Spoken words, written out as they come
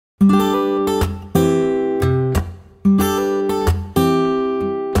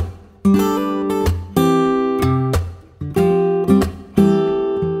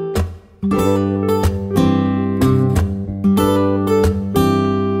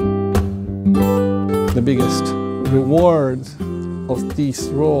the biggest reward of this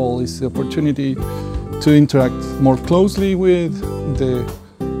role is the opportunity to interact more closely with the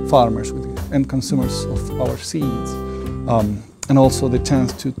farmers, with the end consumers of our seeds, and also the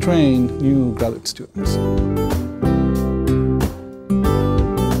chance to train new graduate students.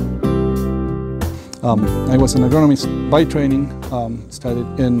 I was an agronomist by training, studied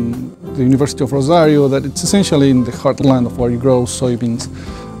in the University of Rosario, that it's essentially in the heartland of where you grow soybeans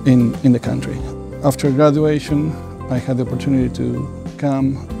in the country. After graduation, I had the opportunity to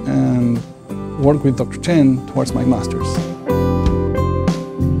come and work with Dr. Chen towards my master's.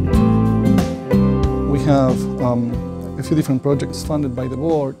 We have a few different projects funded by the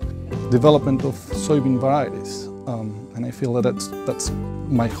board, development of soybean varieties, and I feel that that's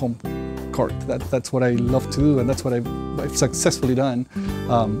my home court. That's what I love to do, and that's what I've successfully done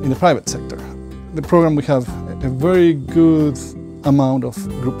in the private sector. The program, we have a very good amount of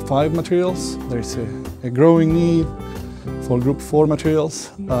Group 5 materials. There's a growing need for Group 4 materials,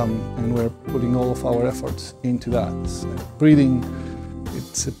 and we're putting all of our efforts into that. Breeding,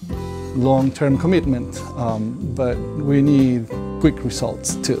 it's a long-term commitment, but we need quick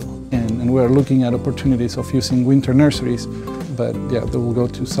results too. And we're looking at opportunities of using winter nurseries, but yeah, they will go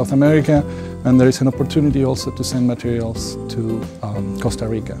to South America, and there is an opportunity also to send materials to Costa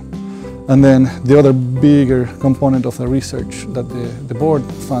Rica. And then the other bigger component of the research that the board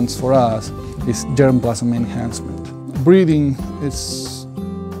funds for us is germplasm enhancement. Breeding is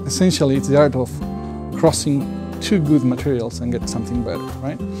essentially, it's the art of crossing two good materials and get something better,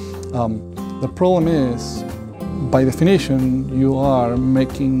 right? The problem is, by definition, you are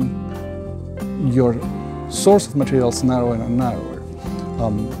making your source of materials narrower and narrower.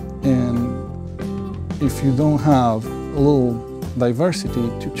 And if you don't have a little diversity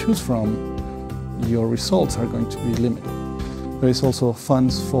to choose from, your results are going to be limited. There is also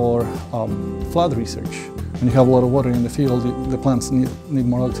funds for flood research. When you have a lot of water in the field, the plants need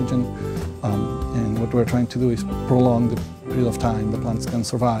more oxygen, and what we're trying to do is prolong the period of time the plants can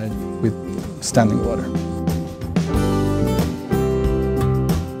survive with standing water.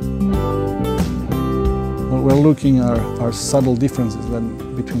 What we're looking at are subtle differences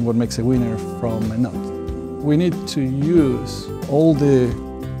between what makes a winner from a nut. We need to use all the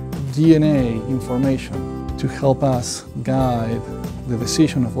DNA information to help us guide the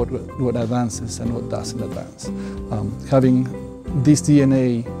decision of what advances and what doesn't advance. Having this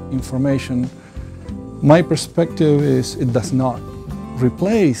DNA information, my perspective is it does not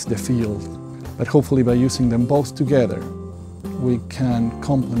replace the field, but hopefully by using them both together, we can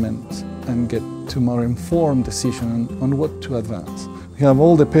complement and get to more informed decision on what to advance. We have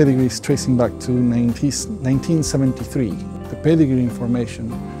all the pedigrees tracing back to 1973. The pedigree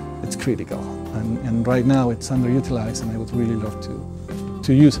information, it's critical, and right now it's underutilized, and I would really love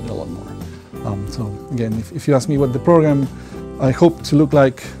to use it a lot more. So again, if you ask me what the program I hope to look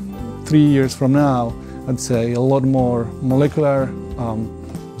like 3 years from now, I'd say a lot more molecular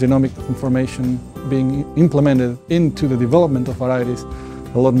genomic information being implemented into the development of varieties,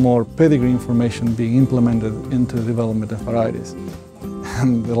 a lot more pedigree information being implemented into the development of varieties,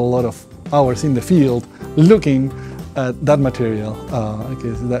 and a lot of hours in the field looking at that material,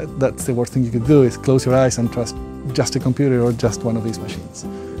 because that's the worst thing you could do, is close your eyes and trust just a computer or just one of these machines.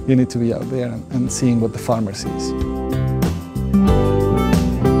 You need to be out there and seeing what the farmer sees.